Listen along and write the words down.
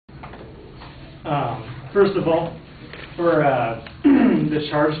First of all, for the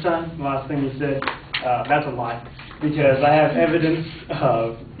charge time, the last thing you said, that's a lie. Because I have evidence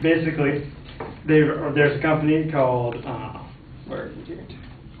of, basically, there's a company called, where is it?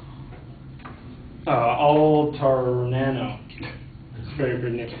 Altarnano. It's a very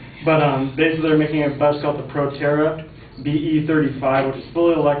good name. But basically they're making a bus called the Proterra BE35, which is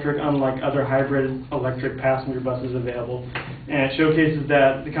fully electric, unlike other hybrid electric passenger buses available. And it showcases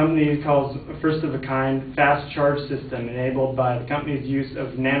that the company calls a first-of-a-kind fast charge system enabled by the company's use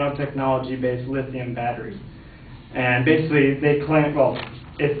of nanotechnology-based lithium batteries. And basically, they claim, well,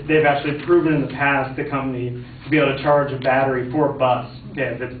 they've actually proven in the past, the company, to be able to charge a battery for a bus.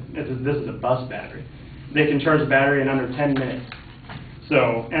 Okay, this is a bus battery. They can charge a battery in under 10 minutes.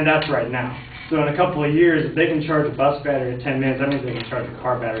 So, and that's right now. So in a couple of years, if they can charge a bus battery in 10 minutes, that means they can charge a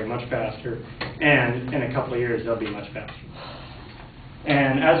car battery much faster. And in a couple of years, they'll be much faster.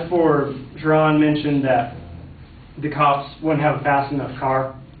 And as for, Sharon mentioned that the cops wouldn't have a fast enough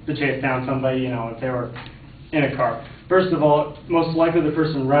car to chase down somebody, if they were in a car. First of all, most likely the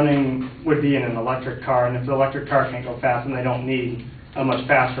person running would be in an electric car, and if the electric car can't go fast, then they don't need a much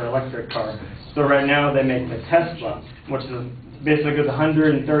faster electric car. So right now they make the Tesla, which is basically goes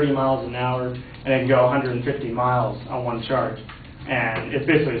 130 miles an hour, and it can go 150 miles on one charge. And it's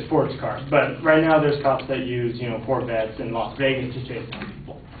basically a sports car. But right now there's cops that use, Corvettes in Las Vegas to chase down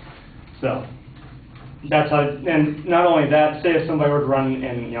people. So that's how, and not only that, say if somebody were to run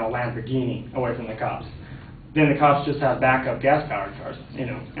in, Lamborghini away from the cops, then the cops just have backup gas-powered cars,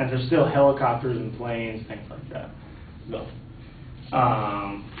 and there's still helicopters and planes, things like that.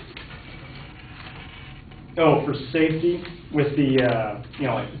 So, for safety with the,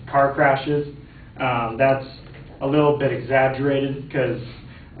 like car crashes, that's a little bit exaggerated because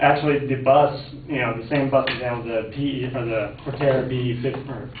actually the bus, the same bus example, the PE or the Proterra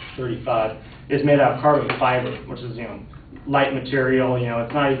BE35 is made out of carbon fiber, which is, light material,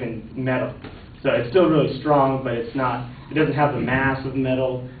 it's not even metal. So it's still really strong, but it doesn't have the mass of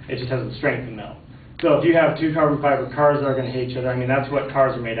metal, it just has the strength of metal. So if you have two carbon fiber cars that are going to hit each other, that's what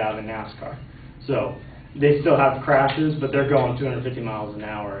cars are made out of in NASCAR. So they still have crashes, but they're going 250 miles an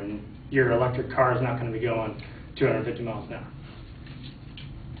hour, and your electric car is not going to be going 250 miles an hour.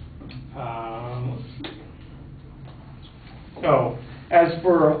 As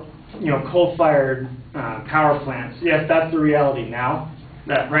for coal-fired power plants, yes, that's the reality now.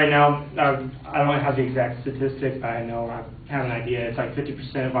 That right now, I don't have the exact statistics, but I know I have an idea. It's like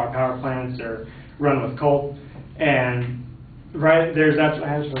 50% of our power plants are run with coal, and there's actually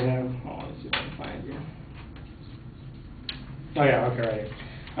let's see if I can find it here. Oh yeah, okay, right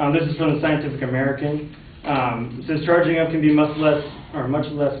here. This is from the Scientific American. It says charging up can be much less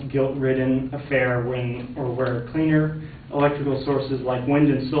guilt-ridden affair where cleaner electrical sources like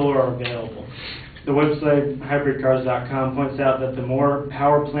wind and solar are available. The website hybridcars.com points out that the more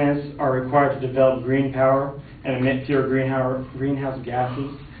power plants are required to develop green power and emit fewer greenhouse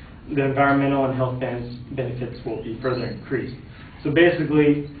gases, the environmental and health benefits will be further increased. So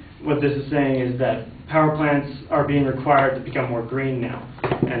basically, what this is saying is that power plants are being required to become more green now.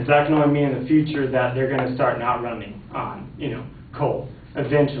 And so that can only mean in the future that they're going to start not running on, coal,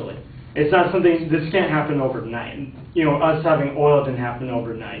 eventually. It's not something, this can't happen overnight. Us having oil didn't happen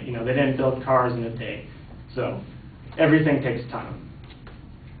overnight. They didn't build cars in a day. So everything takes time.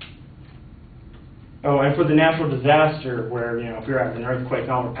 Oh, and for the natural disaster where, if you're having an earthquake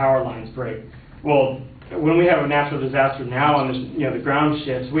and all the power lines break, well, when we have a natural disaster now and the ground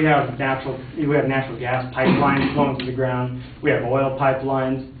shifts, we have natural gas pipelines flowing to the ground. We have oil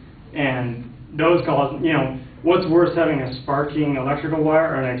pipelines, and those cause, what's worse, having a sparking electrical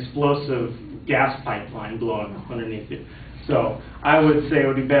wire or an explosive gas pipeline blowing up underneath you? So I would say it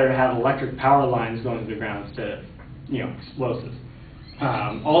would be better to have electric power lines going to the ground instead of, explosives.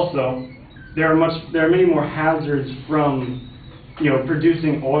 Also, there are many more hazards from,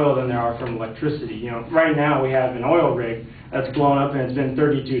 producing oil than there are from electricity. Right now we have an oil rig that's blown up, and it's been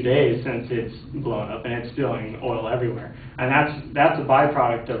 32 days since it's blown up, and it's spilling oil everywhere. And that's a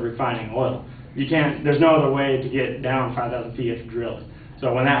byproduct of refining oil. There's no other way to get down 5,000 feet. You have to drill it.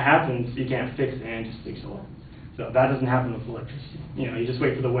 So when that happens, you can't fix it, and it just leaks oil. So that doesn't happen with electricity. You just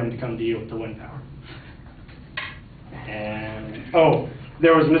wait for the wind to come to you with the wind power. And,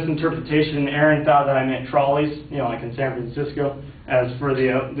 there was misinterpretation. Aaron thought that I meant trolleys, like in San Francisco, as for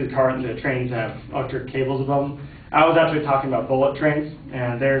the trains have electric cables above them. I was actually talking about bullet trains,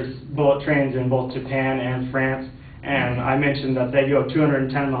 and there's bullet trains in both Japan and France, and I mentioned that they go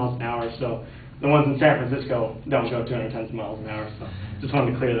 210 miles an hour, so the ones in San Francisco don't go 210 miles an hour, so just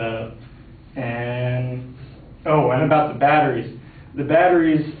wanted to clear that up. And about the batteries. The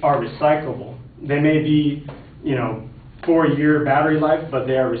batteries are recyclable. They may be, 4-year battery life, but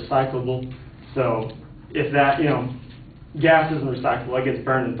they are recyclable. So if that, gas isn't recyclable, it gets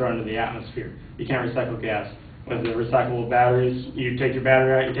burned and thrown into the atmosphere. You can't recycle gas. With the recyclable batteries, you take your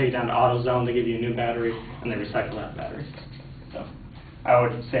battery out, you take it down to AutoZone, they give you a new battery, and they recycle that battery. So I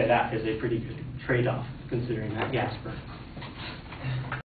would say that is a pretty good trade-off, considering that gas burn.